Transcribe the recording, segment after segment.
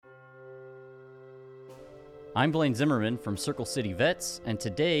I'm Blaine Zimmerman from Circle City Vets, and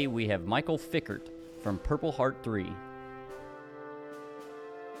today we have Michael Fickert from Purple Heart 3.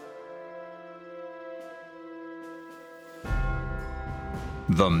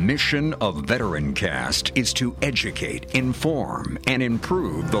 The mission of VeteranCast is to educate, inform, and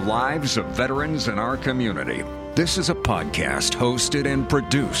improve the lives of veterans in our community. This is a podcast hosted and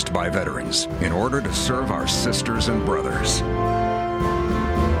produced by veterans in order to serve our sisters and brothers.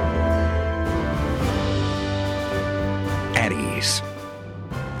 At ease.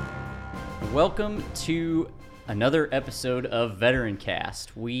 Welcome to another episode of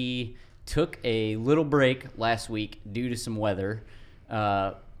VeteranCast. We took a little break last week due to some weather.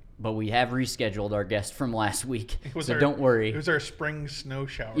 But we have rescheduled our guest from last week, so don't worry. It was our spring snow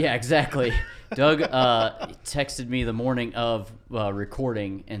shower. Yeah, exactly. Doug texted me the morning of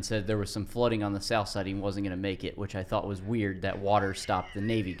recording and said there was some flooding on the south side. He wasn't going to make it, which I thought was weird that water stopped the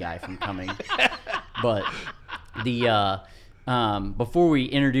Navy guy from coming. But before we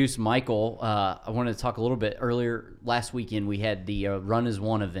introduce Michael, I wanted to talk a little bit earlier. Last weekend we had the Run as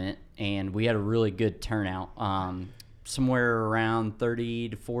One event, and we had a really good turnout. Somewhere around 30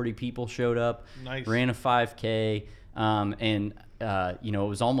 to 40 people showed up. Nice. Ran a 5K, and it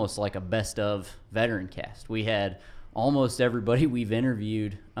was almost like a best of VeteranCast. We had almost everybody we've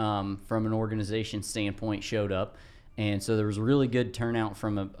interviewed from an organization standpoint showed up, and so there was a really good turnout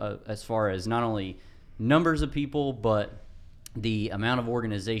from as far as not only numbers of people, but the amount of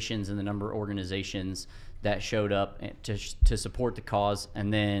organizations and the number of organizations that showed up to support the cause.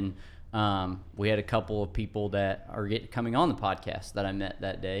 And then we had a couple of people that are coming on the podcast that I met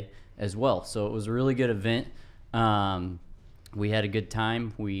that day as well. So it was a really good event. We had a good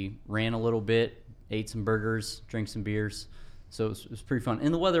time. We ran a little bit, ate some burgers, drank some beers. So it was pretty fun.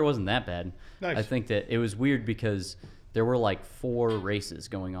 And the weather wasn't that bad. Nice. I think that it was weird because there were like 4 races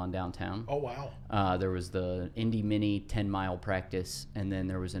going on downtown. Oh, wow. There was the Indy Mini 10-mile practice, and then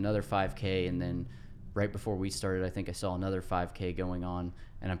there was another 5K, and then right before we started, I think I saw another 5K going on,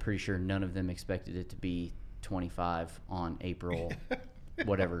 and I'm pretty sure none of them expected it to be 25 on April,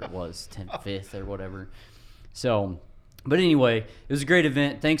 whatever it was, 5th or whatever. So, but anyway, it was a great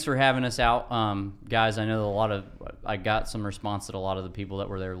event. Thanks for having us out. Guys, I know I got some response that a lot of the people that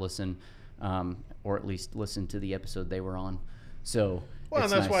were there listen, or at least listen to the episode they were on. So, well,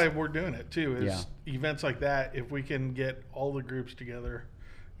 and that's nice. why we're doing it too, is events like that. If we can get all the groups together,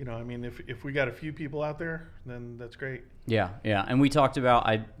 if we got a few people out there, then that's great. Yeah. And we talked about,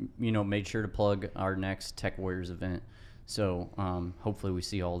 I made sure to plug our next Tech Warriors event. So hopefully we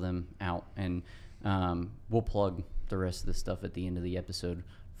see all of them out. And we'll plug the rest of the stuff at the end of the episode.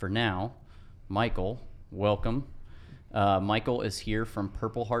 For now, Michael, welcome. Michael is here from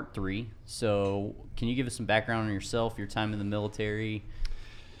Purple Heart 3. So can you give us some background on yourself, your time in the military?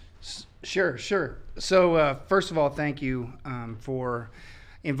 Sure. So first of all, thank you for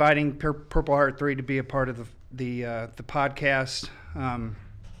inviting Purple Heart 3 to be a part of the podcast.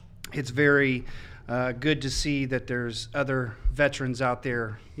 It's very good to see that there's other veterans out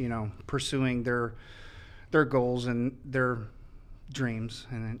there, pursuing their goals and their dreams,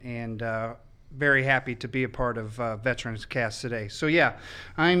 and very happy to be a part of VeteranCast today. So yeah,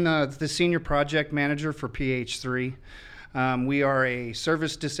 I'm the senior project manager for PH3. We are a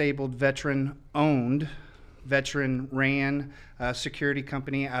service-disabled veteran-owned, veteran-ran security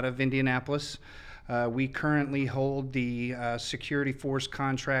company out of Indianapolis. We currently hold the security force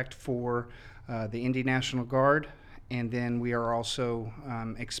contract for the Indy National Guard, and then we are also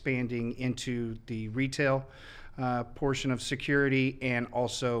expanding into the retail portion of security and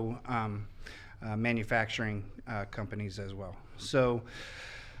also manufacturing companies as well. So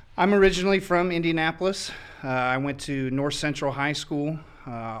I'm originally from Indianapolis. I went to North Central High School.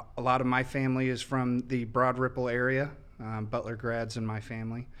 A lot of my family is from the Broad Ripple area, Butler grads in my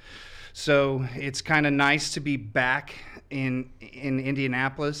family. So it's kind of nice to be back in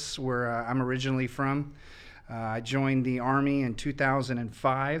Indianapolis, where I'm originally from. I joined the Army in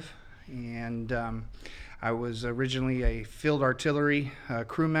 2005, and I was originally a field artillery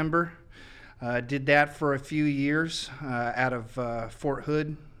crew member. Did that for a few years out of Fort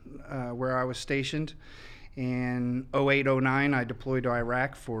Hood, where I was stationed. In 08-09, I deployed to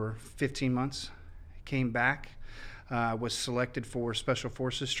Iraq for 15 months. Came back, was selected for Special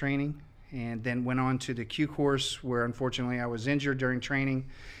Forces training, and then went on to the Q course, where unfortunately I was injured during training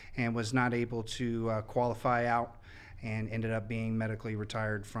and was not able to qualify out, and ended up being medically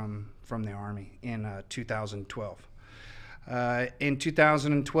retired from the Army in 2012. In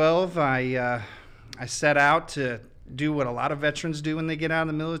 2012, I set out to do what a lot of veterans do when they get out of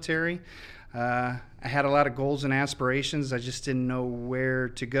the military. I had a lot of goals and aspirations. I just didn't know where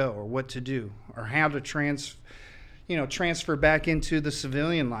to go or what to do or how to transfer back into the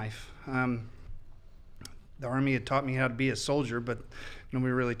civilian life. The Army had taught me how to be a soldier, but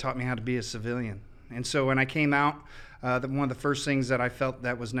nobody really taught me how to be a civilian. And so when I came out, one of the first things that I felt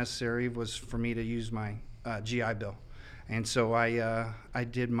that was necessary was for me to use my GI Bill. And so I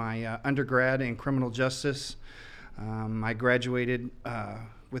did my undergrad in criminal justice. I graduated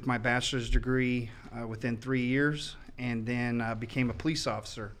with my bachelor's degree within 3 years, and then became a police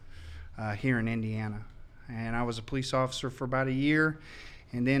officer here in Indiana. And I was a police officer for about a year,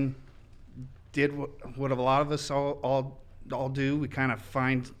 and then did what a lot of us all do. We kind of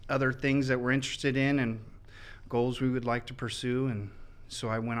find other things that we're interested in and goals we would like to pursue. And so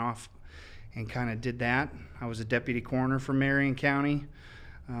I went off and kind of did that. I was a deputy coroner for Marion County,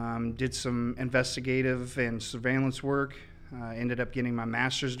 did some investigative and surveillance work, ended up getting my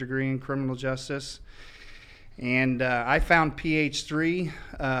master's degree in criminal justice. And I found PH3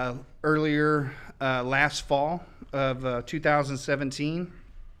 earlier last fall of 2017.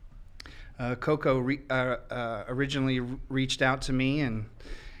 Coco originally reached out to me and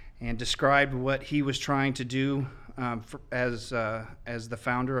described what he was trying to do as the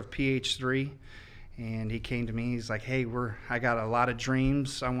founder of PH3. And he came to me. He's like, "Hey, I got a lot of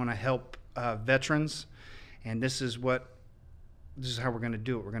dreams. I want to help veterans, and this is how we're going to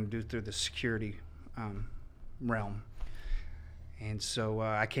do it. We're going to do it through the security realm." And so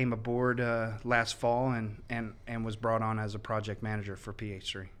I came aboard last fall and was brought on as a project manager for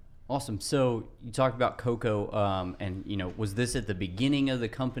PH3. Awesome. So you talked about Coco, and was this at the beginning of the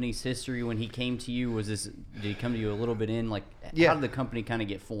company's history when he came to you? Did he come to you a little bit in? How did the company kind of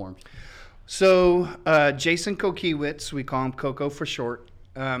get formed? So Jason Kokiewicz, we call him Coco for short.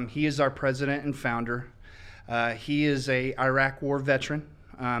 He is our president and founder. He is a Iraq War veteran.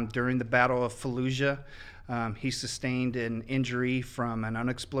 During the Battle of Fallujah, he sustained an injury from an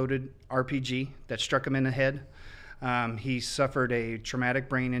unexploded RPG that struck him in the head. He suffered a traumatic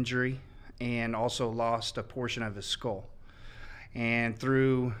brain injury and also lost a portion of his skull. And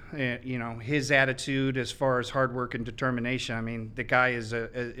through his attitude as far as hard work and determination, I mean, the guy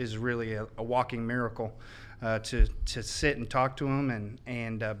is really a walking miracle. To sit and talk to him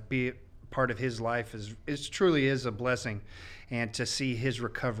and be part of his life is truly a blessing, and to see his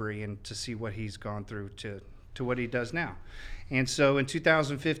recovery and to see what he's gone through to what he does now. And so in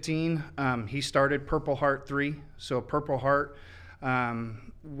 2015, he started Purple Heart 3. So Purple Heart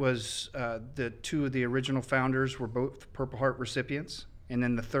was the two of the original founders were both Purple Heart recipients. And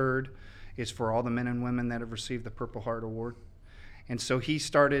then the third is for all the men and women that have received the Purple Heart Award. And so he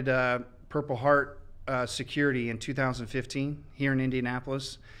started Purple Heart Security in 2015 here in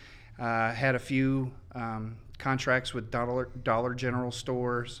Indianapolis. Had a few contracts with Dollar General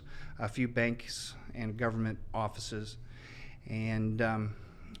stores, a few banks and government offices. And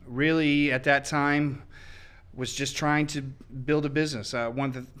really at that time was just trying to build a business. One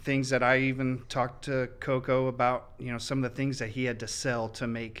of the things that I even talked to Coco about, some of the things that he had to sell to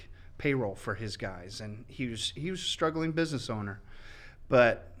make payroll for his guys. And he was a struggling business owner,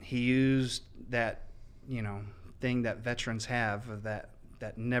 but he used that, thing that veterans have, of that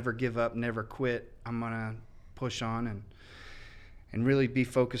never give up, never quit. I'm going to push on and really be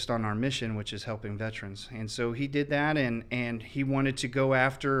focused on our mission, which is helping veterans. And so he did that, and he wanted to go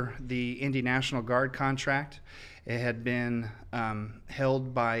after the Indy National Guard contract. It had been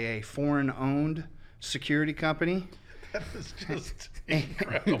held by a foreign-owned security company. That was just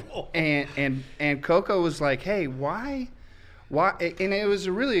incredible. And Coco was like, "Hey, why?" And it was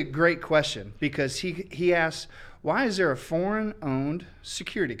really a great question, because he asked, why is there a foreign-owned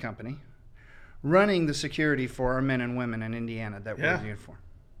security company running the security for our men and women in Indiana that wear the uniform?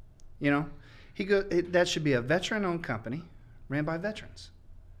 He goes, that should be a veteran-owned company ran by veterans.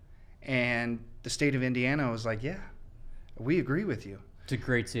 And the state of Indiana was like, yeah, we agree with you. It's a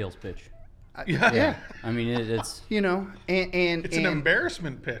great sales pitch. Yeah. I mean, it's and it's an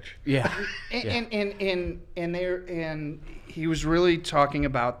embarrassment pitch. Yeah. And he was really talking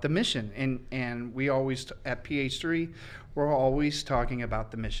about the mission, and we always at PH3 we're always talking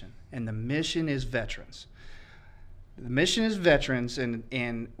about the mission, and the mission is veterans. The mission is veterans,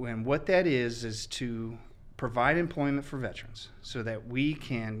 and what that is to provide employment for veterans so that we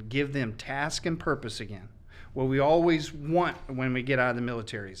can give them task and purpose again. What we always want when we get out of the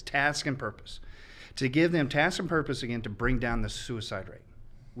military is task and purpose. To give them task and purpose again to bring down the suicide rate.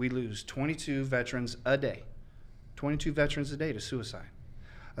 We lose 22 veterans a day. 22 veterans a day to suicide.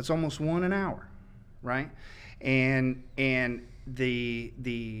 That's almost one an hour, right? And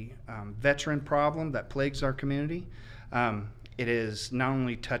the veteran problem that plagues our community, it has not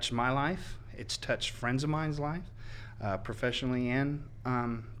only touched my life, It's touched friends of mine's life, professionally and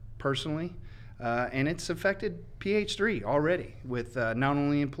personally. And it's affected PH3 already with not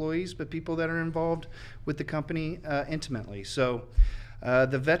only employees, but people that are involved with the company intimately. So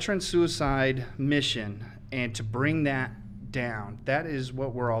the veteran suicide mission, and to bring that down, that is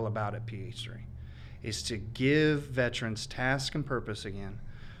what we're all about at PH3, is to give veterans task and purpose again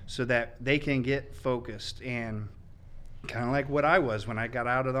so that they can get focused. And kind of like what I was when I got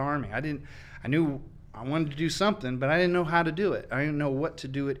out of the Army. I knew I wanted to do something, but I didn't know how to do it. I didn't know what to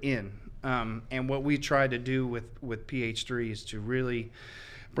do it in. And what we try to do with PH3 is to really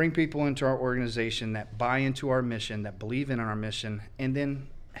bring people into our organization that buy into our mission, that believe in our mission, and then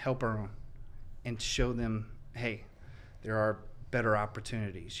help our own and show them, hey, there are better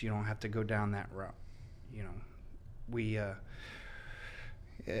opportunities. You don't have to go down that route. You know, we at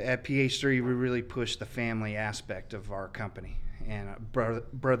PH3 we really push the family aspect of our company, and a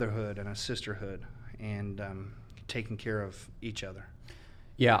brotherhood and a sisterhood, and taking care of each other.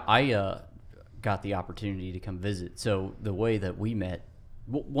 Yeah, I got the opportunity to come visit. So the way that we met,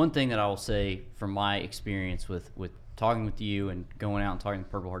 one thing that I will say from my experience with talking with you and going out and talking to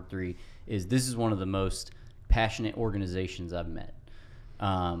Purple Heart 3 is this is one of the most passionate organizations I've met.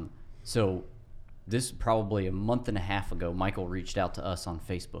 So this is probably a month and a half ago, Michael reached out to us on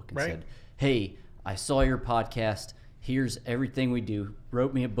Facebook and said, hey, I saw your podcast. Here's everything we do.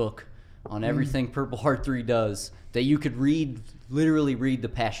 Wrote me a book on everything Purple Heart 3 does that you could literally read the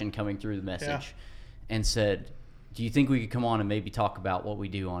passion coming through the message, and said, do you think we could come on and maybe talk about what we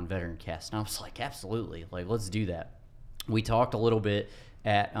do on Veteran Cast? And I was like, absolutely. Like, let's do that. We talked a little bit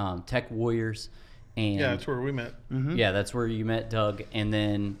at Tech Warriors. And yeah, that's where we met. Mm-hmm. Yeah, that's where you met Doug. And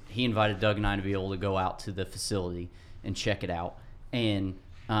then he invited Doug and I to be able to go out to the facility and check it out. And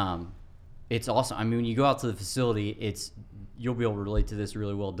it's awesome. I mean, when you go out to the facility, you'll be able to relate to this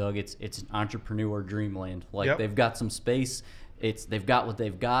really well, Doug. It's an entrepreneur dreamland. Like, they've got some space. They've got what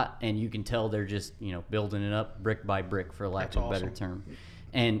they've got, and you can tell they're just, building it up brick by brick, for lack of a better term.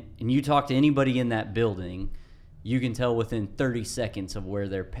 And you talk to anybody in that building, you can tell within 30 seconds of where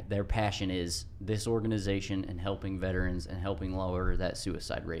their passion is, this organization and helping veterans and helping lower that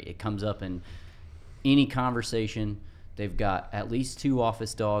suicide rate. It comes up in any conversation. They've got at least 2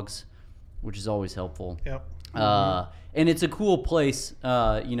 office dogs, which is always helpful. Yep. And it's a cool place.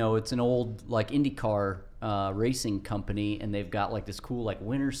 It's an old IndyCar racing company, and they've got this cool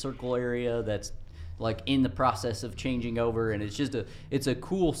winner's circle area that's in the process of changing over, and it's a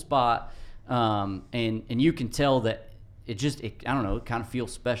cool spot. And you can tell that it kind of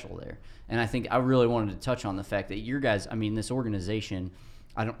feels special there. And I think I really wanted to touch on the fact that your guys, this organization,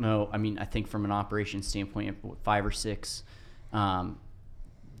 I don't know, I think from an operations standpoint, 5 or 6,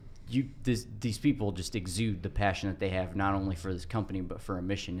 these people just exude the passion that they have, not only for this company, but for a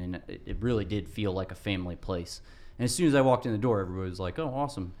mission. And it really did feel like a family place. And as soon as I walked in the door, everybody was like, "Oh,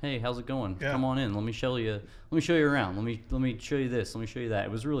 awesome! Hey, how's it going? Yeah. Come on in. Let me show you around. Let me show you this. Let me show you that."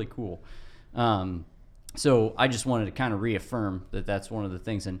 It was really cool. So I just wanted to kind of reaffirm that that's one of the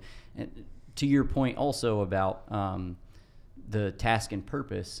things. And to your point also about the task and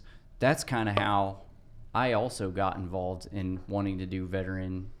purpose, that's kind of how I also got involved in wanting to do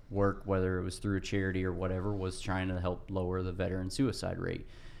veteran work, whether it was through a charity or whatever, was trying to help lower the veteran suicide rate.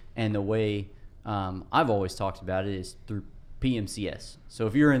 And the way I've always talked about it is through PMCS. So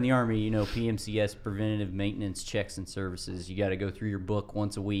if you're in the Army, PMCS, preventative maintenance checks and services. You got to go through your book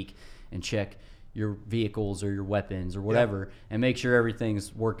once a week and check your vehicles or your weapons or whatever, and make sure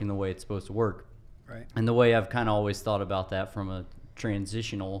everything's working the way it's supposed to work. Right. And the way I've kind of always thought about that from a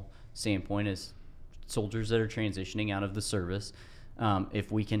transitional standpoint is soldiers that are transitioning out of the service,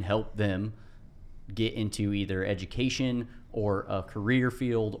 if we can help them get into either education or a career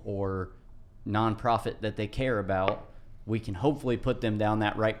field or nonprofit that they care about, we can hopefully put them down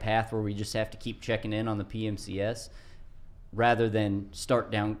that right path where we just have to keep checking in on the PMCS rather than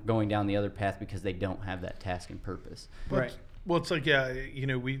going down the other path because they don't have that task and purpose. Right. Well, it's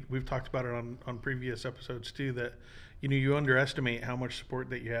we've talked about it on previous episodes too, that you underestimate how much support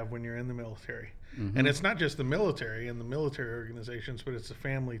that you have when you're in the military. Mm-hmm. And it's not just the military and the military organizations, but it's the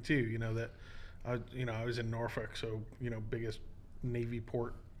family too. I was in Norfolk, so biggest Navy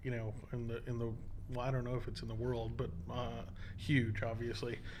port, in the well, I don't know if it's in the world, but huge,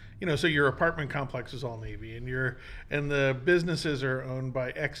 obviously. So your apartment complex is all Navy, and the businesses are owned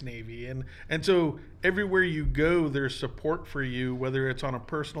by ex-Navy, and so everywhere you go, there's support for you, whether it's on a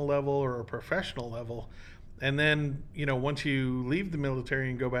personal level or a professional level. And then, once you leave the military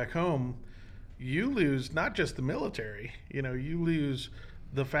and go back home, you lose not just the military, you lose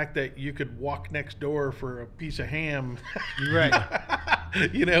the fact that you could walk next door for a piece of ham. Right.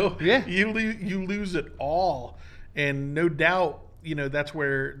 Yeah. You lose it all, and no doubt, that's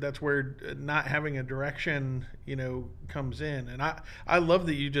where not having a direction, comes in. And I love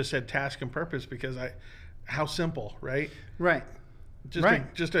that you just said task and purpose, because how simple, right? Right. Just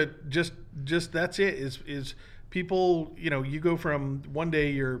that's it. Is people, you go from one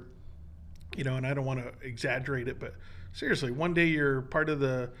day you're, and I don't want to exaggerate it, but seriously, one day you're part of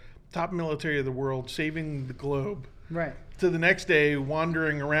the top military of the world, saving the globe, Right. to the next day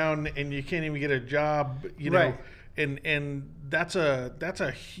wandering around and you can't even get a job, Right. and that's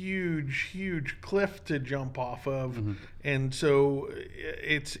a huge cliff to jump off of. Mm-hmm. And so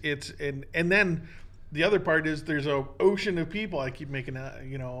and then the other part is there's a ocean of people. I keep making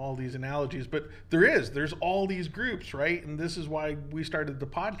all these analogies, but there's all these groups, right? And this is why we started the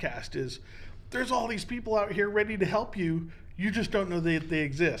podcast, is there's all these people out here ready to help you. You just don't know they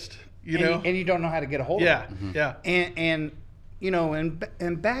exist, And you don't know how to get a hold of them. Yeah. And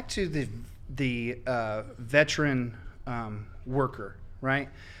and back to the veteran worker, right?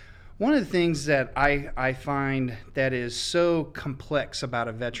 One of the things that I find that is so complex about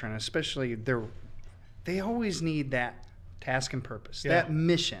a veteran, especially they always need that task and purpose, that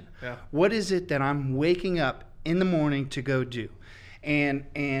mission. Yeah. What is it that I'm waking up in the morning to go do? And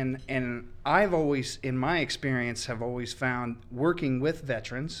I've always, in my experience, have always found working with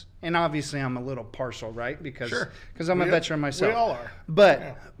veterans, and obviously I'm a little partial, right? Because I'm a veteran myself. We all are.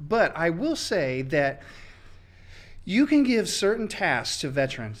 But I will say that you can give certain tasks to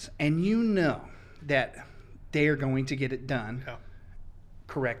veterans, and you know that they are going to get it done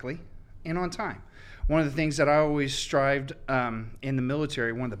correctly and on time. One of the things that I always strived in the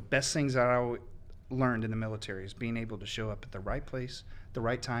military, one of the best things that I learned in the military, is being able to show up at the right place, the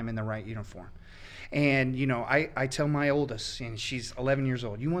right time, in the right uniform. And I tell my oldest, and she's 11 years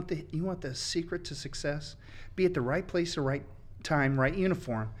old, you want the secret to success? Be at the right place, the right time, right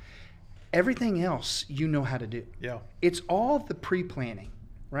uniform. Everything else you know how to do. Yeah. It's all the pre-planning,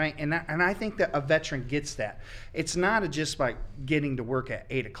 right? And I think that a veteran gets that. It's not just like getting to work at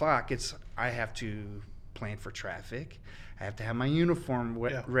 8 o'clock. It's I have to plan for traffic. I have to have my uniform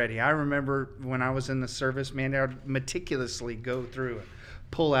ready. I remember when I was in the service, man, I would meticulously go through it,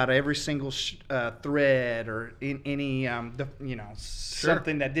 pull out every single thread or any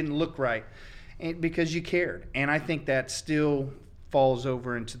something that didn't look right, because you cared. And I think that still falls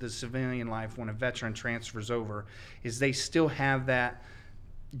over into the civilian life when a veteran transfers over, is they still have that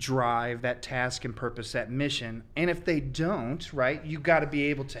drive, that task and purpose, that mission. And if they don't, right, you got to be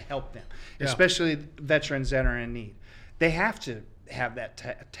able to help them, especially veterans that are in need. They have to have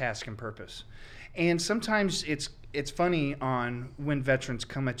that task and purpose. And sometimes it's funny on when veterans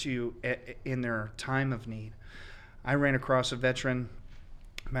come at you in their time of need. I ran across a veteran,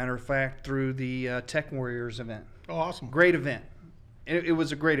 matter of fact, through the Tech Warriors event. Oh, awesome. Great event. It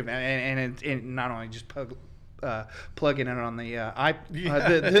was a great event, and it not only just plugging it on the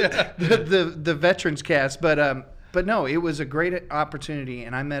the veterans cast, but no, it was a great opportunity,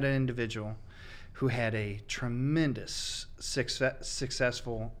 and I met an individual who had a tremendous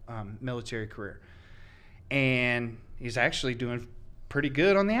successful military career, and he's actually doing pretty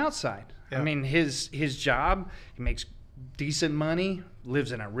good on the outside. Yeah. I mean, his job, he makes decent money,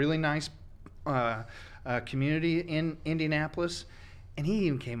 lives in a really nice community in Indianapolis. And he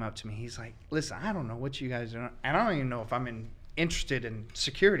even came up to me. He's like, listen, I don't know what you guys are doing. And I don't even know if I'm interested in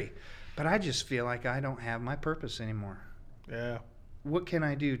security, but I just feel like I don't have my purpose anymore. Yeah. What can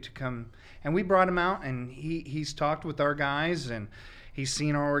I do to come? And we brought him out, and he's talked with our guys, and he's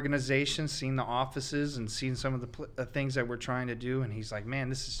seen our organization, seen the offices, and seen some of the things that we're trying to do. And he's like, man,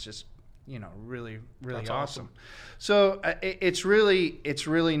 this is just, really, really That's awesome. So it's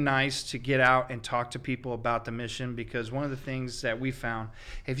really nice to get out and talk to people about the mission, because one of the things that we found,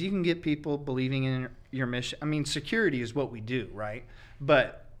 if you can get people believing in your mission, I mean, security is what we do, right?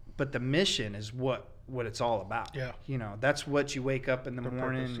 But the mission is what it's all about. Yeah. That's what you wake up in the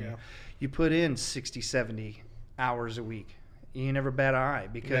morning. Purpose, you put in 60, 70 hours a week. You never bat an eye,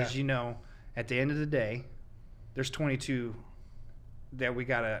 because at the end of the day, there's 22 that we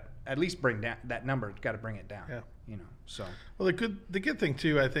gotta at least bring down. That number, got to bring it down. Yeah. So. Well, the good thing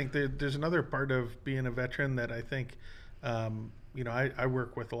too, I think there's another part of being a veteran that I think, I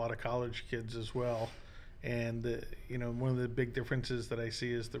work with a lot of college kids as well, and one of the big differences that I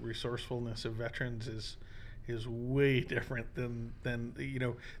see is the resourcefulness of veterans is way different than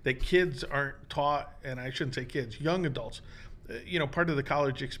that kids aren't taught, and I shouldn't say kids, young adults. Part of the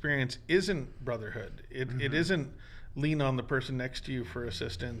college experience isn't brotherhood. It isn't lean on the person next to you for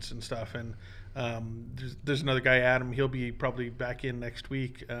assistance and stuff. And there's another guy, Adam. He'll be probably back in next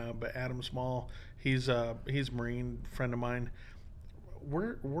week. But Adam Small, he's a Marine friend of mine.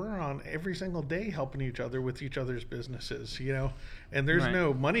 we're on every single day helping each other with each other's businesses, and there's Right.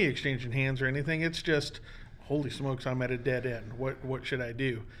 no money exchanging hands or anything. It's just, holy smokes, I'm at a dead end. What should I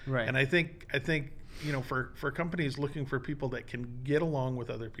do? Right. And I think for companies looking for people that can get along with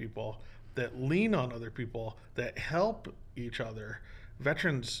other people, that lean on other people, that help each other,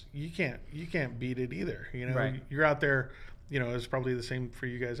 veterans, you can't beat it either. Right. You're out there, it's probably the same for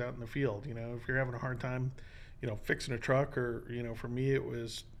you guys out in the field. If you're having a hard time, fixing a truck, or for me it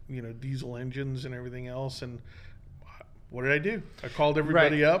was diesel engines and everything else. And what did I do? I called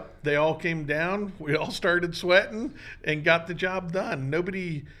everybody Right. up. They all came down. We all started sweating and got the job done.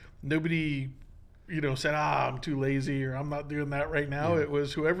 Nobody said, I'm too lazy, or I'm not doing that right now. It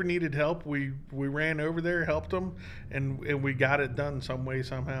was whoever needed help. We ran over there, helped them, and we got it done some way,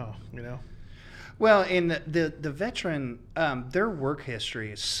 somehow, Well, and the veteran, their work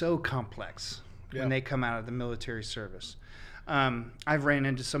history is so complex Yeah. when they come out of the military service. I've ran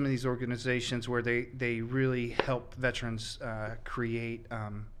into some of these organizations where they really help veterans create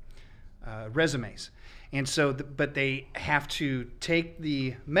resumes. And so, but they have to take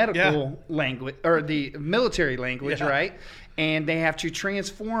the medical language or the military language, Yeah. right? And they have to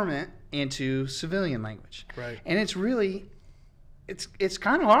transform it into civilian language. Right. And it's really, it's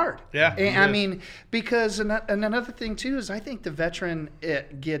kind of hard. Yeah, it I is. mean, because and another thing too is I think the veteran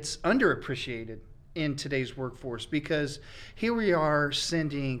gets underappreciated in today's workforce, because here we are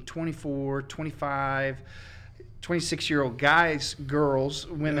sending 24, 25, 26-year-old guys, girls,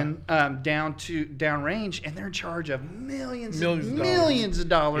 women down range, and they're in charge of millions of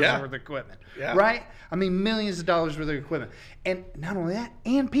dollars Yeah. worth of equipment. Yeah. Right? I mean, millions of dollars worth of equipment. And not only that,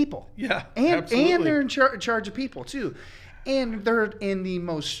 and people. Yeah, And absolutely. they're in charge of people too. And they're in the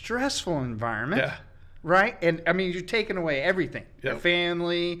most stressful environment. Yeah. Right? And I mean, you're taking away everything. Their Yep.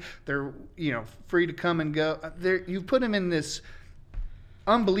 family, they're, free to come and go. You put them in this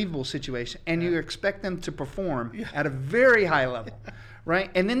unbelievable situation, and you expect them to perform at a very high level,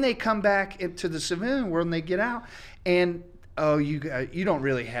 right? And then they come back into the civilian world and they get out, and you don't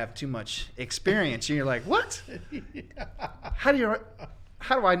really have too much experience. And you're like, what? How do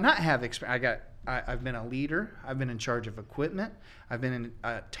I not have experience? I've been a leader. I've been in charge of equipment. I've been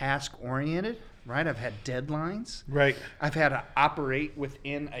task oriented. Right, I've had deadlines. Right. I've had to operate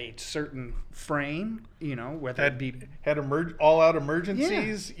within a certain frame. Whether it be Had all-out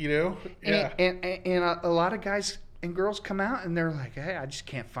emergencies, Yeah. and a lot of guys and girls come out and they're like, "Hey, I just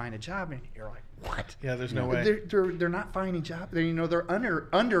can't find a job," and you're like, "What?" Yeah, there's no way. They're not finding jobs. They're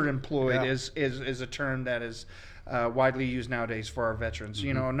underemployed Yeah. is a term that is widely used nowadays for our veterans.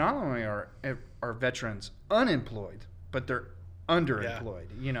 Mm-hmm. Not only are veterans unemployed, but they're underemployed.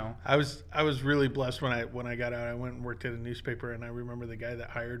 I was really blessed when I got out. I went and worked at a newspaper, and I remember the guy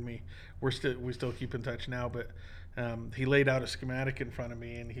that hired me. We still keep in touch now, but he laid out a schematic in front of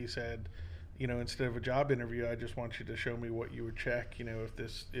me, and he said, instead of a job interview, I just want you to show me what you would check. If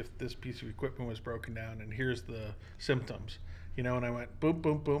this piece of equipment was broken down, and here's the symptoms. And I went boom,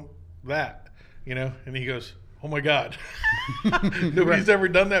 boom, boom, that. And he goes, oh my God, nobody's ever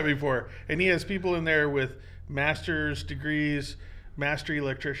done that before. And he has people in there with master's degrees, master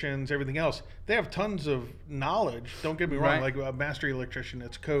electricians, everything else. They have tons of knowledge. Don't get me wrong. Right. Like a master electrician,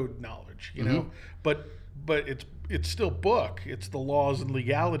 it's code knowledge, but it's still book. It's the laws and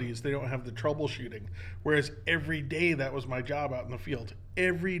legalities. They don't have the troubleshooting. Whereas every day, that was my job out in the field.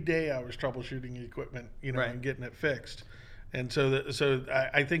 Every day I was troubleshooting equipment, Right. and getting it fixed. And so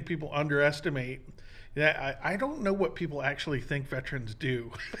I think people underestimate. Yeah, I don't know what people actually think veterans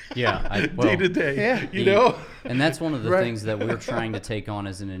do. Yeah, Day to day. Yeah. And that's one of the Right. things that we're trying to take on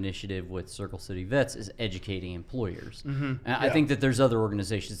as an initiative with Circle City Vets is educating employers. And I think that there's other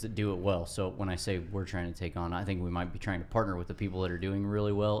organizations that do it well. So when I say we're trying to take on, I think we might be trying to partner with the people that are doing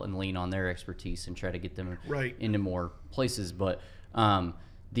really well and lean on their expertise and try to get them Right. into more places. But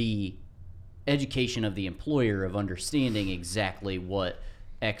the education of the employer of understanding exactly what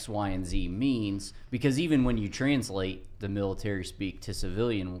X, Y, and Z means, because even when you translate the military speak to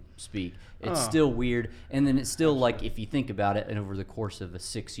civilian speak, it's still weird. And then it's still like, if you think about it, and over the course of a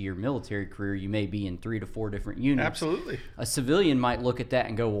 6-year military career, you may be in 3 to 4 different units. Absolutely. A civilian might look at that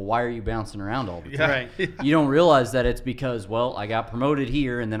and go, well, why are you bouncing around all the time? Yeah. Right. You don't realize that it's because, well, I got promoted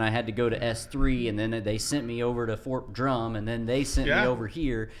here, and then I had to go to S3, and then they sent me over to Fort Drum, and then they sent me Yeah. over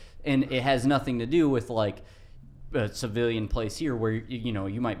here. And it has nothing to do with, like, a civilian place here where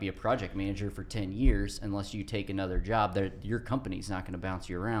you might be a project manager for 10 years unless you take another job. Your company's not going to bounce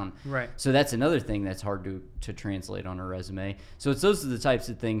you around. Right. So that's another thing that's hard to translate on a resume. So those are the types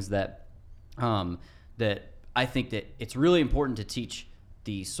of things that that I think that it's really important to teach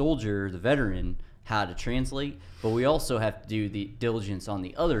the soldier, the veteran, how to translate, but we also have to do the diligence on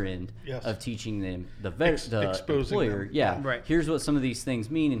the other end Yes. of teaching them the Exposing employer. them. Yeah, Right. Here's what some of these things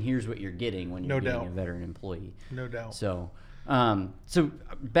mean, and here's what you're getting when you're No being doubt. a veteran employee. No doubt. So, so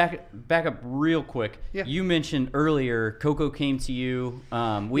back up real quick. Yeah. You mentioned earlier Coco came to you.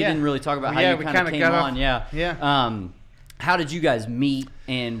 We Yeah. didn't really talk about how Yeah, you we kind of kinda came got off- on. Yeah. Yeah. How did you guys meet,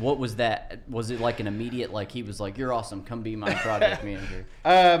 and what was that? Was it like an immediate, like he was like, "You're awesome, come be my project manager"?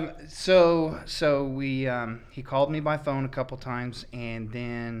 So we he called me by phone a couple times, and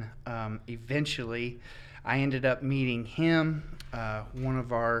then eventually I ended up meeting him, one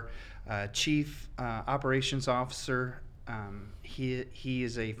of our chief operations officer. He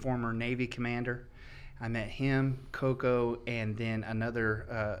is a former Navy commander. I met him, Coco, and then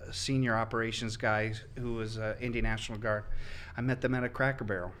another senior operations guy who was Indian National Guard. I met them at a Cracker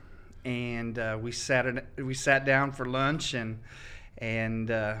Barrel, and we sat down for lunch, and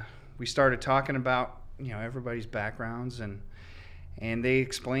we started talking about everybody's backgrounds, and they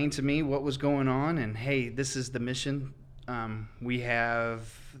explained to me what was going on, and hey, this is the mission. We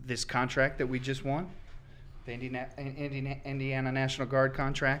have this contract that we just won, the Indiana National Guard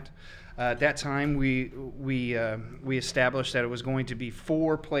contract. At that time, we established that it was going to be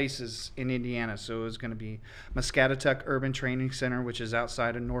 4 places in Indiana. So it was going to be Muscatatuck Urban Training Center, which is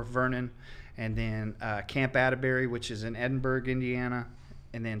outside of North Vernon, and then Camp Atterbury, which is in Edinburgh, Indiana,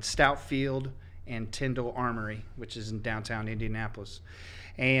 and then Stoutfield and Tyndall Armory, which is in downtown Indianapolis.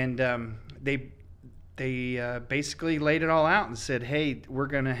 And they basically laid it all out and said, hey, we're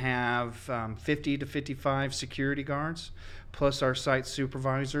going to have 50 to 55 security guards plus our site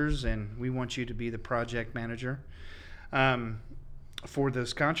supervisors, and we want you to be the project manager for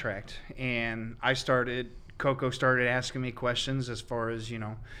this contract. And Coco started asking me questions as far as,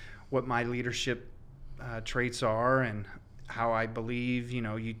 what my leadership traits are and how I believe,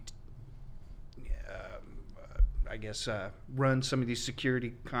 run some of these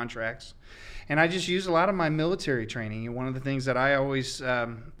security contracts. And I just use a lot of my military training. And one of the things that I always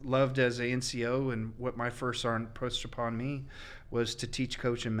loved as a NCO, and what my first sergeant impressed upon me, was to teach,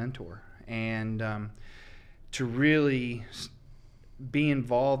 coach, and mentor. And to really be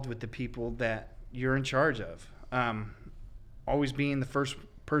involved with the people that you're in charge of. Always being the first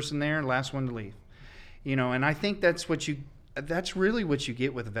person there and last one to leave. And I think that's really what you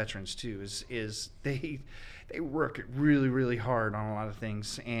get with the veterans too, is they work really, really hard on a lot of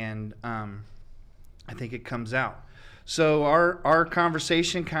things, and I think it comes out. So our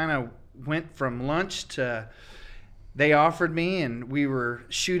conversation kind of went from lunch to they offered me, and we were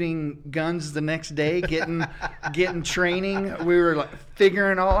shooting guns the next day, getting training. We were like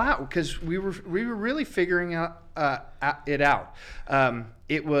figuring it all out because we were really figuring it out.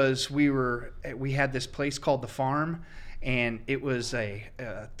 We had this place called the Farm, and it was a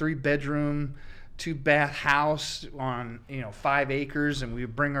 3-bedroom, 2-bath house on 5 acres, and we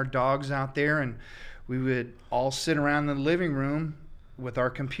would bring our dogs out there, and we would all sit around in the living room with our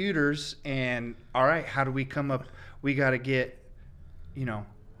computers, and all right, how do we come up? We got to get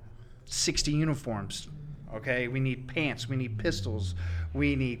 60 uniforms. Okay, we need pants, we need pistols,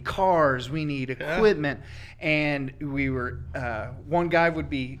 we need cars, we need equipment. And we were one guy would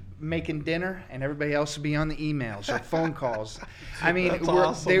be making dinner, and everybody else would be on the emails or phone calls. I mean, That's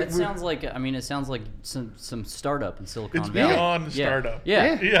awesome. It sounds like some startup in Silicon It's Valley. beyond startup.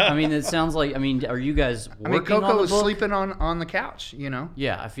 Yeah. Yeah. I mean, it sounds like. I mean, are you guys working Coco on the was book? sleeping on the couch.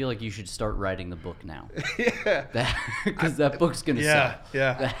 Yeah, I feel like you should start writing the book now. Yeah. Because that book's gonna Yeah,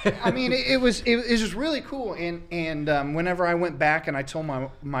 sell. yeah. I mean, it was just really cool. And whenever I went back and I told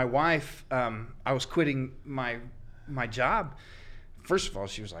my wife I was quitting my job, first of all,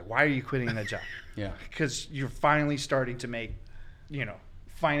 she was like, "Why are you quitting that job?" Yeah. Because you're finally starting to make,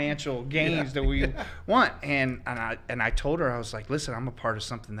 financial gains that we want. And I told her, I was like, "Listen, I'm a part of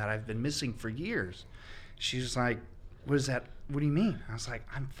something that I've been missing for years." She was like, "What is that? What do you mean?" I was like,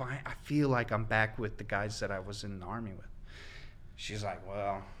 "I'm fine. I feel like I'm back with the guys that I was in the Army with." She's like,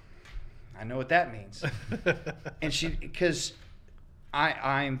 "Well, I know what that means." And because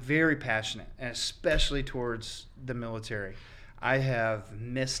I'm very passionate, and especially towards the military. I have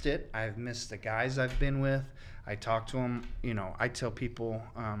missed it. I've missed the guys I've been with. I talk to them. I tell people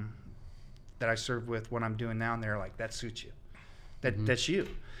that I serve with what I'm doing now, and they're like, "That suits you. That's you,"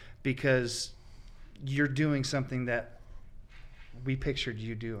 because you're doing something that we pictured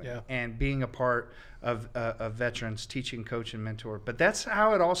you doing, and being a part of veterans, teaching, coach, and mentor. But that's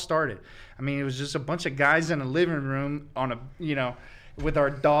how it all started. I mean, it was just a bunch of guys in a living room on with our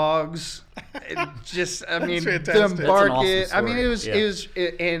dogs. fantastic. That's them an bark awesome it. I mean, story. it was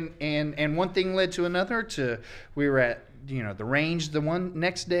and one thing led to another. We were at the range the one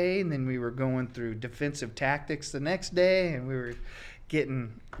next day, and then we were going through defensive tactics the next day, and we were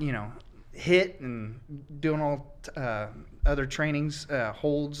getting, hit and doing all other trainings,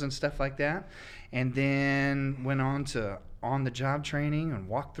 holds and stuff like that. And then went on to on-the-job training and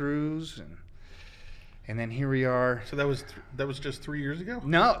walkthroughs, and then here we are. So that was just 3 years ago?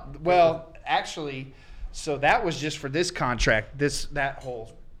 No, well, actually, so that was just for this contract. That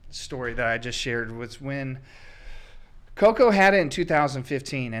whole story that I just shared was when Coco had it in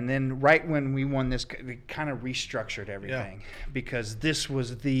 2015, and then right when we won this, we kind of restructured everything because this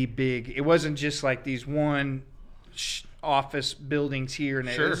was the big. It wasn't just like these one office buildings here, and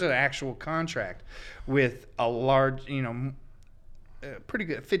Sure. it was an actual contract with a large, pretty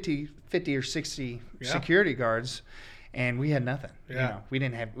good 50 or 60 security guards, and we had nothing. Yeah. We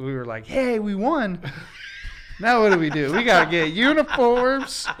didn't have. We were like, hey, we won. Now what do? We got to get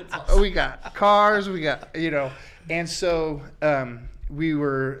uniforms. We got cars. We got, and so we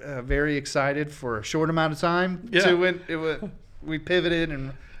were very excited for a short amount of time. Yeah. We pivoted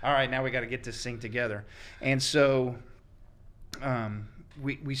and all right, now we got to get this thing together. And so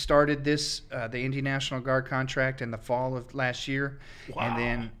we started this the Indian National Guard contract in the fall of last year.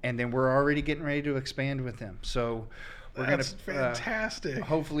 Wow. And then we're already getting ready to expand with them. So we're going That's to fantastic.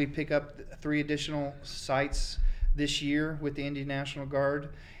 hopefully pick up 3 additional sites this year with the Indian National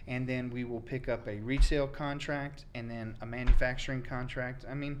Guard, and then we will pick up a retail contract and then a manufacturing contract.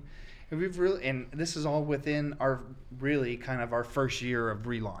 I mean, we've really, and this is all within our really kind of our first year of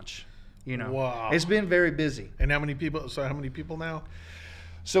relaunch. Wow. It's been very busy. And how many people now?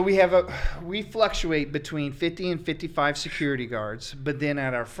 So we fluctuate between 50 and 55 security guards, but then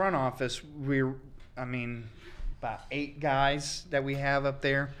at our front office, about 8 guys that we have up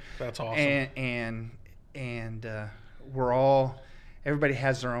there. That's awesome. And everybody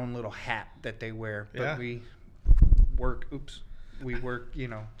has their own little hat that they wear, but Yeah. we work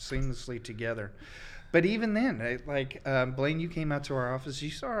seamlessly together. But even then, Blaine, you came out to our office.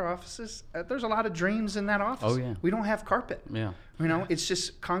 You saw our offices. There's a lot of dreams in that office. Oh, yeah. We don't have carpet. Yeah. It's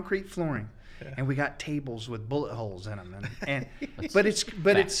just concrete flooring. Yeah. And we got tables with bullet holes in them, but it's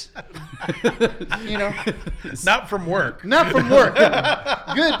Not from work. not from work.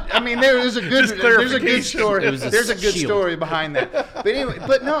 Good. I mean, there's a good story. It was a There's a good shield. story behind that. But anyway,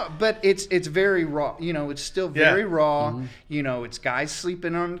 but it's very raw. It's still very raw. Mm-hmm. It's guys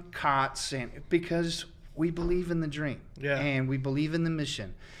sleeping on cots, and because we believe in the dream, and we believe in the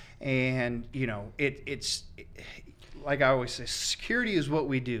mission, and it's like I always say, security is what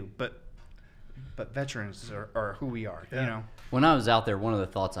we do, but veterans are who we are. When I was out there, one of the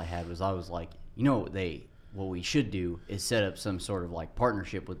thoughts I had was, I was like, what we should do is set up some sort of like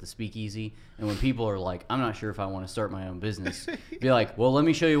partnership with the Speakeasy. And when people are like, I'm not sure if I want to start my own business, be like, well, let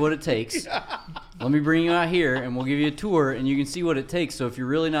me show you what it takes. Let me bring you out here and we'll give you a tour and you can see what it takes. So if you're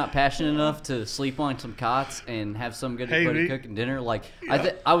really not passionate enough to sleep on some cots and have some good buddy cooking dinner,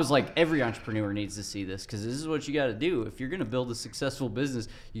 I was like, every entrepreneur needs to see this, because this is what you got to do. If you're going to build a successful business,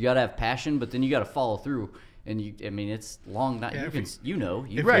 you got to have passion, but then you got to follow through. And it's long night. Yeah, If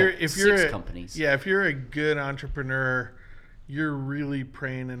you're 6 companies. Yeah, if you're a good entrepreneur, you're really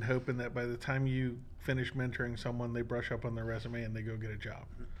praying and hoping that by the time you finish mentoring someone, they brush up on their resume and they go get a job.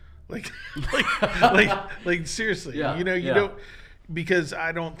 Like seriously, Yeah, you yeah. don't, because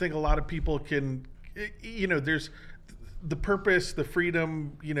I don't think a lot of people can. There's the purpose, the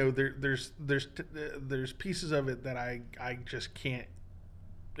freedom. There's pieces of it that I just can't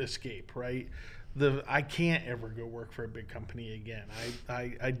escape. Right. I can't ever go work for a big company again.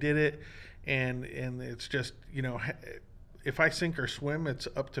 I did it, and it's just, if I sink or swim, it's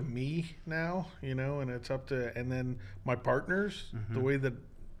up to me now, and it's up to, and then my partners, the way that,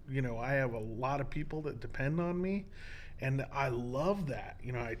 I have a lot of people that depend on me, and I love that,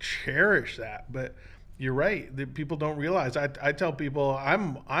 I cherish that. But you're right, that people don't realize. I tell people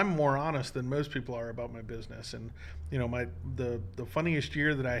I'm more honest than most people are about my business, and the funniest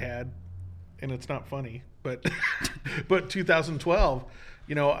year that I had, and it's not funny, but 2012,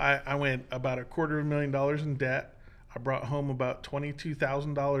 I went about $250,000 in debt. I brought home about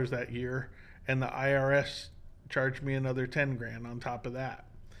 $22,000 that year, and the IRS charged me another $10,000 on top of that.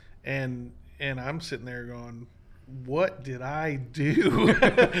 And I'm sitting there going, what did I do?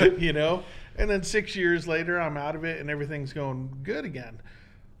 And then 6 years later, I'm out of it and everything's going good again.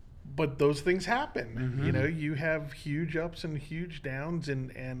 But those things happen. Mm-hmm. You have huge ups and huge downs,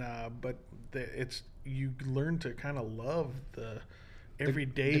 but you learn to kind of love every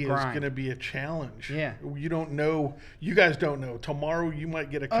day is grind. going to be a challenge. Yeah. You don't know. You guys don't know. Tomorrow you might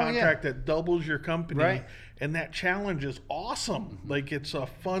get a contract that doubles your company. Right. And that challenge is awesome. Like, it's a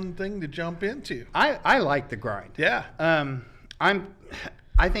fun thing to jump into. I like the grind. Yeah.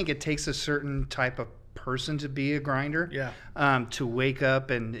 I think it takes a certain type of person to be a grinder. Yeah. To wake up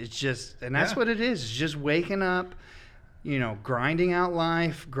and that's what it is. It's just waking up, grinding out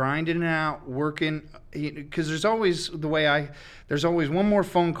life, grinding out, working. Because there's always there's always one more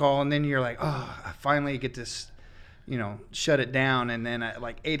phone call, and then you're like, oh, I finally get this, shut it down. And then at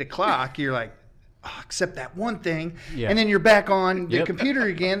like 8 o'clock, you're like, oh, except that one thing. Yeah. And then you're back on the computer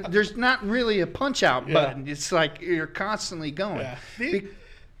again. There's not really a punch out button. It's like you're constantly going. Yeah.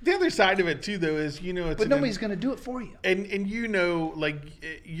 The other side of it too, though, is it's but nobody's going to do it for you. And like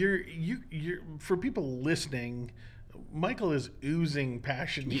you're for people listening, Michael is oozing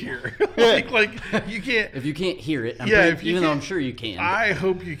passion here. like you can't. If you can't hear it, even though I'm sure you can. I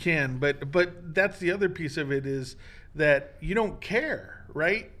hope you can, but that's the other piece of it is that you don't care,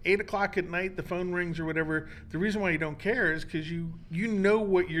 right? 8 o'clock at night, the phone rings or whatever. The reason why you don't care is because you know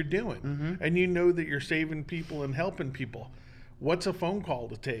what you're doing, and you know that you're saving people and helping people. What's a phone call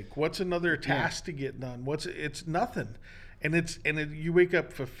to take? What's another task to get done? It's nothing, and you wake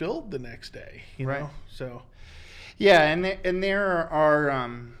up fulfilled the next day, you know. So, yeah, and there are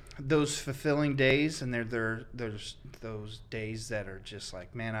those fulfilling days, and there's those days that are just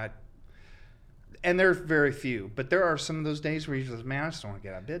like, man, and they're very few, but there are some of those days where you're like, man, I just don't want to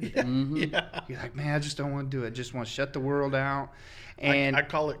get out of bed today. Yeah. You're like, man, I just don't want to do it. Just want to shut the world out. And I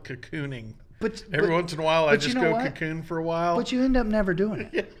call it cocooning. But every once in a while, I just go what? cocoon for a while. But you end up never doing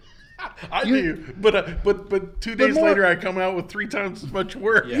it. I do, but 2 days later, I come out with 3 times as much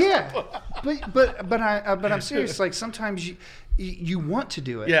work. Yeah, but I'm serious. Like sometimes you want to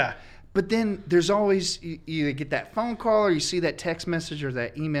do it. Yeah. But then there's always you get that phone call or you see that text message or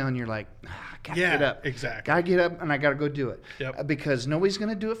that email, and you're like, I gotta get up. Exactly. Gotta get up, and I gotta go do it. Yep. Because nobody's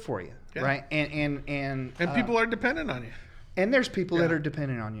gonna do it for you, right? And people are dependent on you. And there's people that are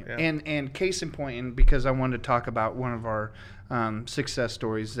dependent on you. Yeah. And case in point, and because I wanted to talk about one of our success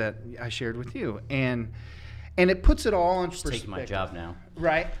stories that I shared with you, and it puts it all in perspective. Taking my job now.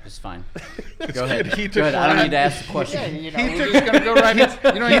 Right. It's fine. Go ahead. Go ahead. I don't need to ask the question. We're just going to go right in.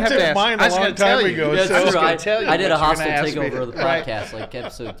 You don't even have to ask. Mine a long time ago. That's true. I did a what you're hostile gonna ask me. takeover of the podcast, like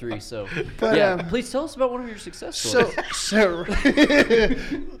episode 3. So, But, please tell us about one of your success stories.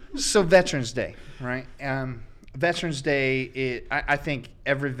 So Veterans Day, right? Veterans Day, I think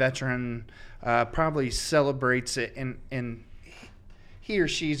every veteran probably celebrates it in he or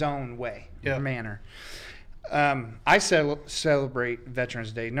she's own way or manner. I celebrate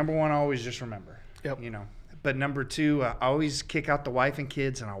Veterans Day. Number one, I always just remember. Yep. But number two, I always kick out the wife and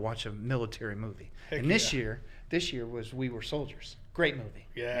kids and I watch a military movie. Heck and this year was We Were Soldiers. Great movie.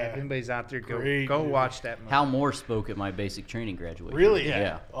 Yeah. If anybody's out there, go Great watch that movie. Hal Moore spoke at my basic training graduation. Really?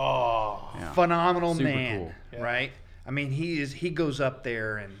 Yeah. Oh. Yeah. Phenomenal Super man, cool. right? I mean, he goes up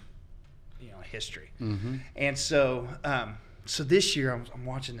there in history. Mm-hmm. And so this year I'm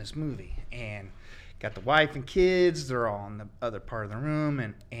watching this movie and got the wife and kids. They're all in the other part of the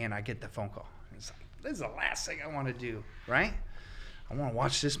room, and I get the phone call. It's like, this is the last thing I want to do, right? I want to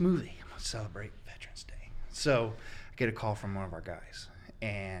watch this movie. I want to celebrate Veterans Day. So I get a call from one of our guys,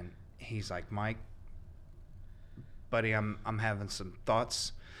 and he's like, Mike, buddy, I'm having some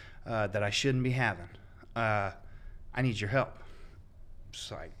thoughts that I shouldn't be having. I need your help.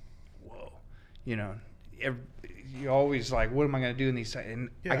 It's like, whoa, you're always like, what am I going to do in these? And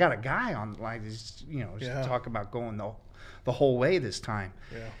I got a guy on like this, just talk about going the whole way this time.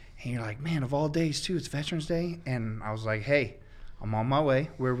 Yeah. And you're like, man, of all days too, it's Veterans Day. And I was like, hey, I'm on my way.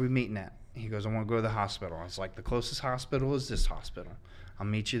 Where are we meeting at? He goes, I want to go to the hospital. I was like, the closest hospital is this hospital. I'll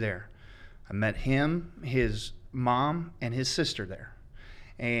meet you there. I met him, his mom, and his sister there.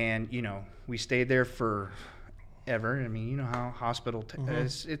 And, we stayed there for ever. I mean, you know how hospital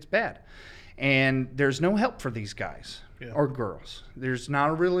it's bad. And there's no help for these guys or girls. There's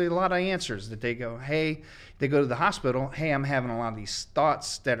not really a lot of answers that they go, hey, they go to the hospital. Hey, I'm having a lot of these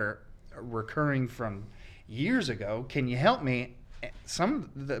thoughts that are recurring from years ago. Can you help me?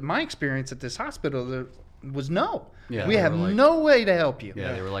 My experience at this hospital was no. Yeah, we have no way to help you.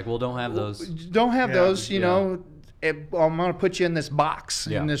 Yeah, they were like, well, don't have those. Don't have those, I'm going to put you in this box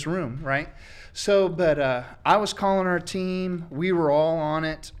in this room, right? So, but I was calling our team. We were all on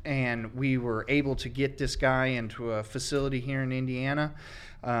it, and we were able to get this guy into a facility here in Indiana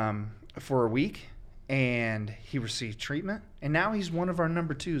for a week, and he received treatment, and now he's one of our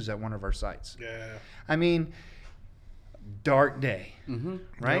number 2s at one of our sites. Yeah. I mean, dark day,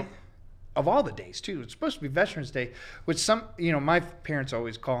 right? Yep. of all the days too. It's supposed to be Veterans Day, which some, my parents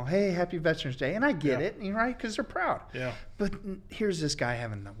always call, hey, happy Veterans Day. And I get it, right? Because they're proud. Yeah. But here's this guy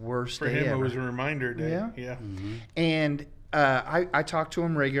having the worst For day him, ever. it was a reminder day. Yeah. Yeah. Mm-hmm. And I talk to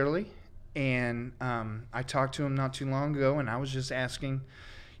him regularly. And I talked to him not too long ago, and I was just asking,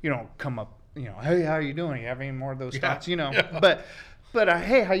 come up, hey, how are you doing? You have any more of those thoughts? Yeah. But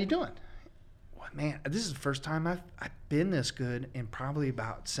hey, how you doing? Well, man, this is the first time I've been this good in probably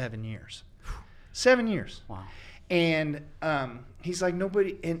about 7 years. 7 years. Wow. And he's like,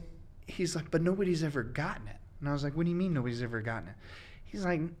 but nobody's ever gotten it. And I was like, what do you mean nobody's ever gotten it? He's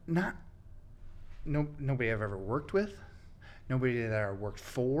like, nobody I've ever worked with, nobody that I worked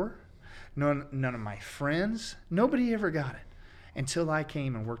for, none of my friends, nobody ever got it until I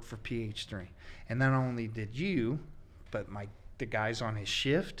came and worked for PH3. And not only did you, but the guys on his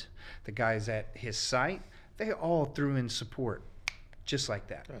shift, the guys at his site, they all threw in support just like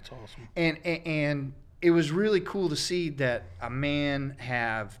that. That's awesome. And it was really cool to see that a man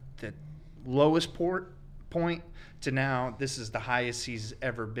have the lowest point to now this is the highest he's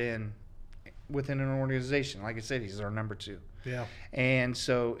ever been within an organization. Like I said, he's our number 2. Yeah. And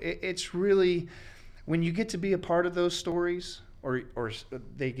so it's really, when you get to be a part of those stories or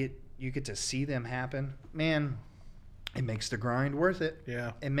you get to see them happen, man, it makes the grind worth it.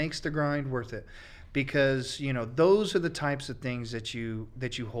 Yeah. It makes the grind worth it, because those are the types of things that you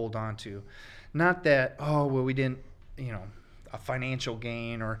hold on to. Not that, we didn't, a financial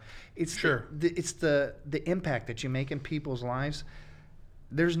gain, or it's Sure. it's the impact that you make in people's lives.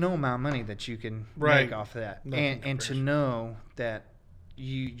 There's no amount of money that you can make off of that. Nothing And to compares. know that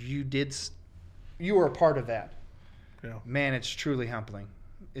you were a part of that, Yeah. man, it's truly humbling.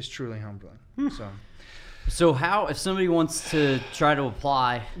 It's truly humbling. So how, if somebody wants to try to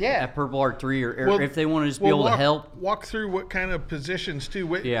apply at Purple Heart 3, or if they want to just be able to help? Walk through what kind of positions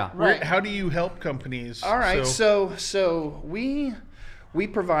too. Yeah. Right. How do you help companies? All right, so we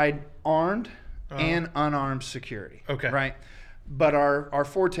provide armed and unarmed security. Okay. Right, but our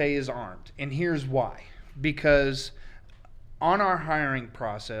forte is armed, and here's why. Because on our hiring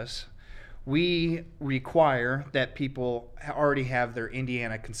process, we require that people already have their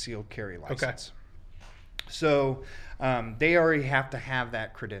Indiana concealed carry license. So they already have to have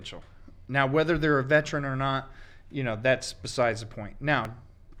that credential. Now, whether they're a veteran or not, that's besides the point. Now,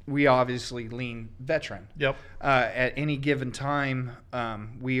 we obviously lean veteran. Yep. At any given time,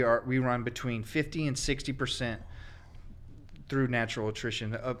 we run between 50 and 60% through natural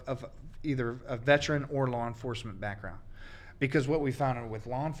attrition of either a veteran or law enforcement background. Because what we found with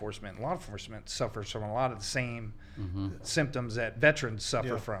law enforcement suffers from a lot of the same symptoms that veterans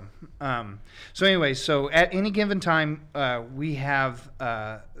suffer from. So at any given time, we have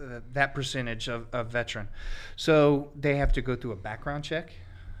that percentage of veteran. So they have to go through a background check.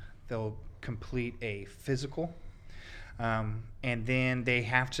 They'll complete a physical. And then they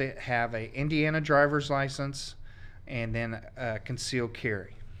have to have a Indiana driver's license and then a concealed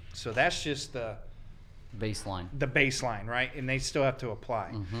carry. So that's just the baseline, right? And they still have to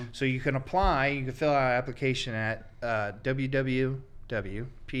apply. So you can apply, you can fill out an application at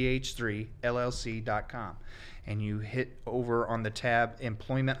www.ph3llc.com, and you hit over on the tab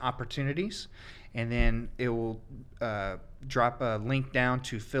Employment Opportunities, and then it will drop a link down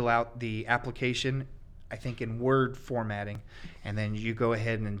to fill out the application, I think in Word formatting, and then you go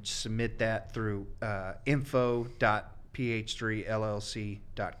ahead and submit that through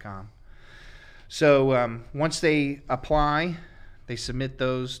info.ph3llc.com. So once they apply, they submit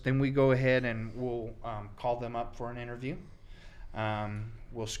those, then we go ahead and we'll call them up for an interview.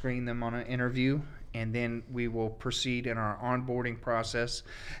 We'll screen them on an interview, and then we will proceed in our onboarding process.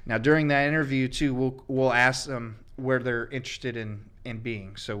 Now, during that interview, too, we'll ask them where they're interested in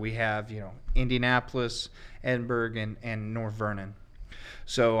being. So we have, Indianapolis, Edinburgh, and North Vernon.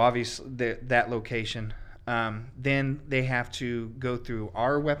 So obviously that location. Then they have to go through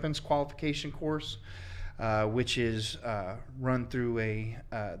our weapons qualification course, which is run through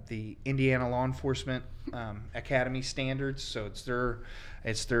the Indiana Law Enforcement Academy standards. So it's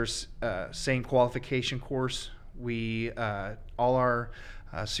their same qualification course. We all our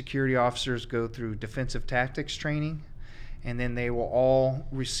security officers go through defensive tactics training, and then they will all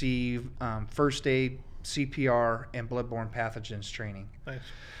receive first aid, CPR, and bloodborne pathogens training. Nice.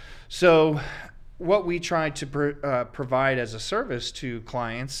 So what we try to provide as a service to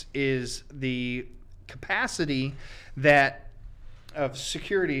clients is the capacity that of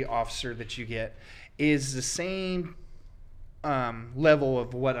security officer that you get is the same level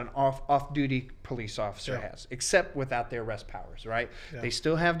of what an off-duty police officer has, except without their arrest powers, right? They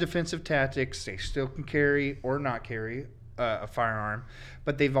still have defensive tactics. They still can carry or not carry a firearm,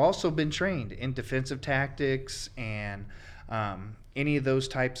 but they've also been trained in defensive tactics and any of those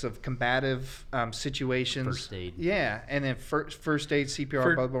types of combative situations. First aid. Yeah, and then first aid,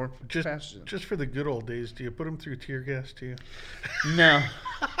 CPR, bloodborne pathogens. Just for the good old days, do you put them through tear gas too? No.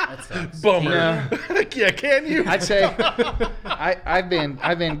 That sucks. Bummer. No. Yeah, can you? I'd say I've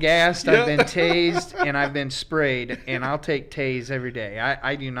been gassed, I've been tased, and I've been sprayed, and I'll take tase every day.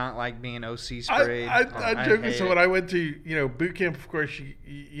 I do not like being OC sprayed. I joke. hate So it. when I went to boot camp, of course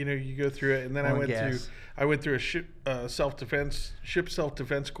you go through it, and then I went through a ship self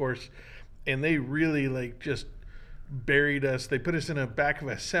defense course, and they really just buried us. They put us in the back of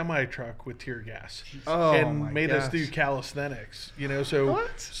a semi truck with tear gas and made us do calisthenics. So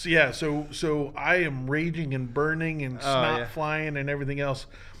What? so I am raging and burning and snot flying and everything else.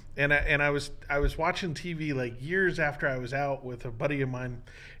 And I was watching TV years after I was out with a buddy of mine,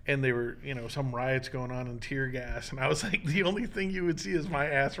 and they were some riots going on and tear gas, and I was like, the only thing you would see is my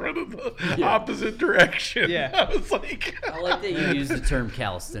ass running the opposite direction. Yeah. I was like, I like that you use the term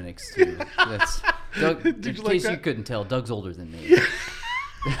calisthenics too. That's Doug. In Did you like case you that? couldn't tell, Doug's older than me.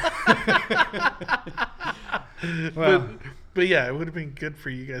 Well, but yeah, it would have been good for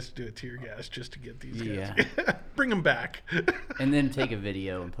you guys to do a tear gas just to get these guys. Yeah. Bring them back. And then take a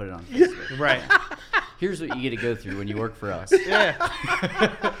video and put it on Facebook. right. Here's what you get to go through when you work for us.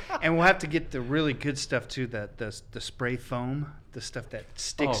 Yeah. And we'll have to get the really good stuff too, the spray foam, the stuff that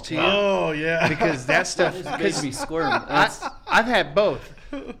sticks Oh, to you. Oh yeah. Because that stuff It makes me squirm. I've had both.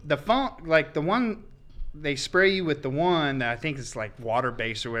 The foam, the one they spray you with, the one that I think is water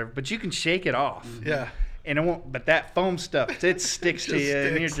based or whatever, but you can shake it off. yeah. And it won't, but that foam stuff, it sticks to Just you,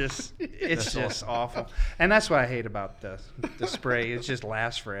 and sticks. it's just awful. And that's what I hate about the spray. It just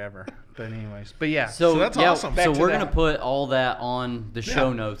lasts forever. But anyways, So So that's awesome. Back So to we're that. gonna put all that on the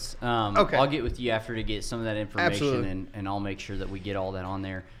show notes. Okay. I'll get with you after to get some of that information, Absolutely. and I'll make sure that we get all that on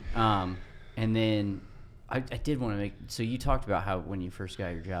there. And then I did want to make. So you talked about how when you first got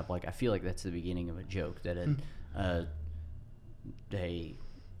your job, I feel like that's the beginning of a joke that a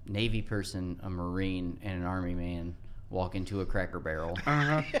Navy person, a Marine, and an Army man walk into a Cracker Barrel.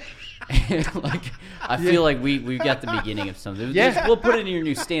 Uh-huh. I feel like we've got the beginning of something. Yeah. We'll put it in your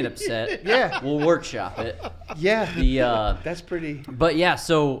new stand-up set. Yeah. We'll workshop it. Yeah. That's pretty. But yeah,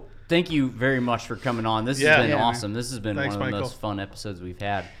 so thank you very much for coming on. This has been Yeah, awesome. This has been Thanks, one of the Michael. most fun episodes we've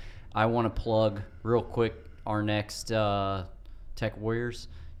had. I want to plug real quick our next Tech Warriors,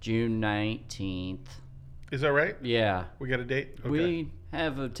 June 19th. Is that right? Yeah. We got a date? Okay. We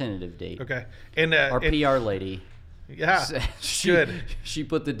have a tentative date. Okay. And Our and- PR lady. yeah. Good. She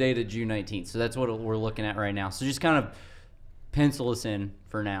put the date of June 19th. So that's what we're looking at right now. So just kind of pencil us in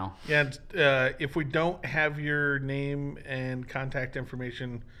for now. And if we don't have your name and contact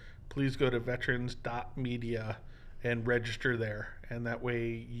information, please go to veterans.media and register there. And that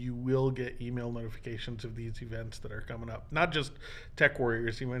way you will get email notifications of these events that are coming up. Not just Tech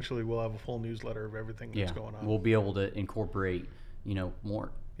Warriors. Eventually we'll have a full newsletter of everything that's going on. We'll be able to incorporate,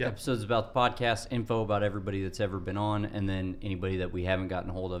 more Yep. episodes about the podcast, info about everybody that's ever been on, and then anybody that we haven't gotten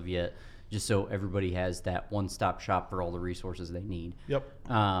a hold of yet, just so everybody has that one-stop shop for all the resources they need. Yep.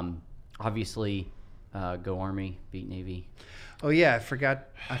 Obviously, go Army, beat Navy. Oh yeah, I forgot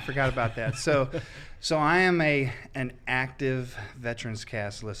about that. So I am an active Veterans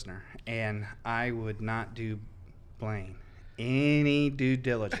Cast listener, and I would not do Blaine any due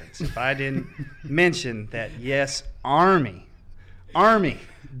diligence if I didn't mention that. Yes, Army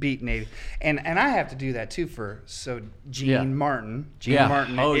beat Navy, and I have to do that too for Gene Yeah. Martin. Gene Yeah.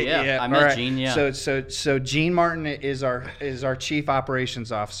 Martin. Oh, yeah. I met all right. Gene, yeah. So Gene Martin is our chief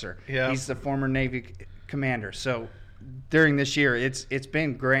operations officer. Yeah. He's the former Navy commander. So during this year, it's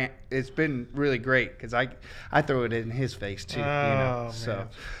been great. It's been really great because I throw it in his face too. Oh, So, man.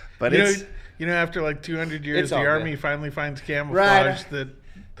 but After 200 years, it's the all Army good. finally finds camouflage Right. that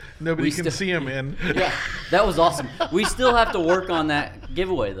nobody We can still- see him in. Yeah, that was awesome. We still have to work on that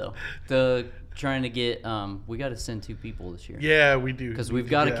giveaway, though. Trying to get, we got to send 2 people this year. Yeah, we do. Because We we've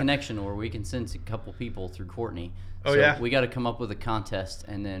do, got a yeah. connection where we can send a couple people through Courtney. Oh, So yeah? we got to come up with a contest,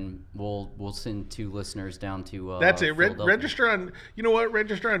 and then we'll send 2 listeners down to That's it. Philadelphia. Register on. You know what?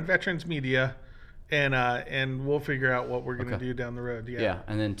 Register on Veterans Media, and we'll figure out what we're gonna Okay. do down the road. Yeah,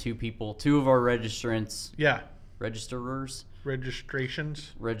 and then 2 people, 2 of our registrants, Yeah. registrars,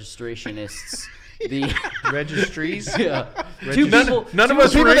 Registrations. registrationists. The registries. yeah, 2 people. None of two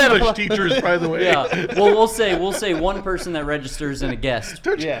us were people that English apply- teachers, by the way. Yeah, well, we'll say 1 person that registers and a guest.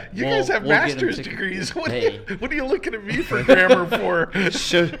 Don't you, Yeah. you We'll- guys have we'll get 'em master's to- degrees. What, Hey. what are you looking at me for grammar for?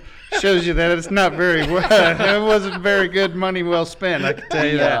 Shows you that it's not very well. It wasn't very good money well spent. I can tell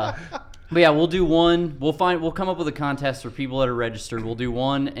you that. But yeah, we'll do one. We'll come up with a contest for people that are registered. We'll do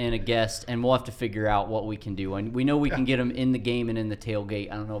one and a guest, and we'll have to figure out what we can do. And we know we can get them in the game and in the tailgate.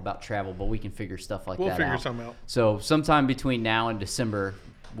 I don't know about travel, but we can figure stuff like that out. We'll figure something out. So sometime between now and December,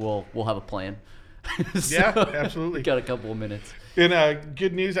 we'll have a plan. Yeah, absolutely. Got a couple of minutes. And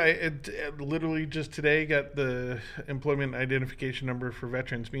good news, I literally just today got the employment identification number for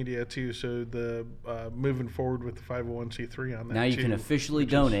Veterans Media too. So the moving forward with the 501c3 on that. Now you can officially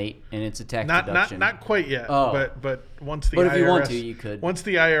donate, and it's a tax deduction. Not quite yet. Oh. But once the But IRS, if you want to, you could. Once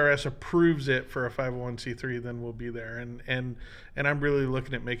the IRS approves it for a 501c3, then we'll be there. And I'm really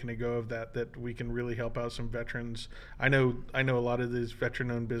looking at making a go of that we can really help out some veterans. I know a lot of these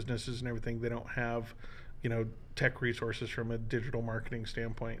veteran-owned businesses and everything, they don't have, tech resources from a digital marketing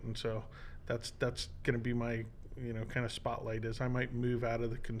standpoint, and so that's going to be my kind of spotlight. Is I might move out of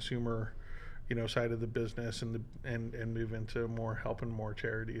the consumer side of the business and move into more helping more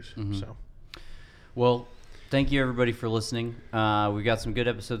charities. Mm-hmm. So well, thank you everybody for listening. We got some good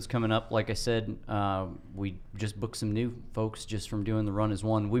episodes coming up. Like I said, we just booked some new folks just from doing the Run as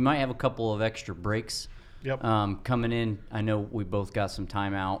One. We might have a couple of extra breaks coming in. I know we both got some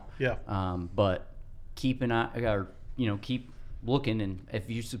time out, but keep an eye, or keep looking, and if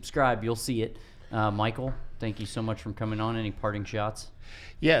you subscribe, you'll see it. Michael, thank you so much for coming on. Any parting shots?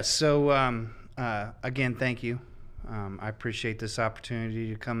 Yes. So again, thank you. I appreciate this opportunity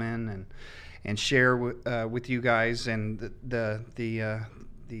to come in and share with you guys and the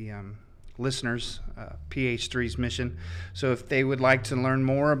listeners PH3's mission. So if they would like to learn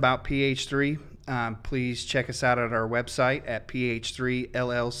more about PH3, please check us out at our website at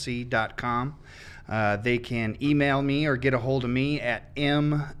ph3llc.com. They can email me or get a hold of me at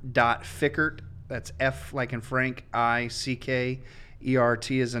m.fickert, that's F like in Frank, ICKERT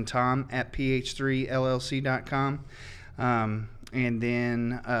as in Tom, at ph3llc.com. And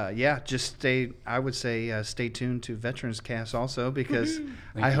then, just stay tuned to Veterans Cast also, because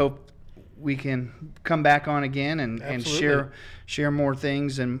I hope we can come back on again and share more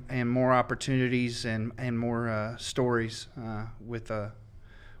things and more opportunities and more stories with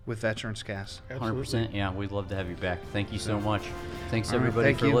Veterans Cast. 100%. Yeah, we'd love to have you back. Thank you so much. Thanks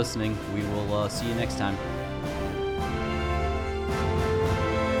everybody for listening. We will see you next time.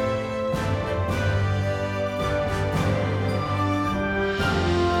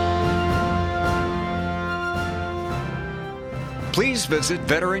 Please visit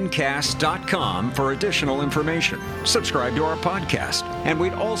veterancast.com for additional information. Subscribe to our podcast, and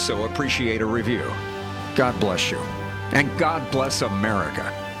we'd also appreciate a review. God bless you, and God bless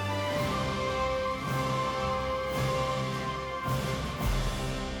America.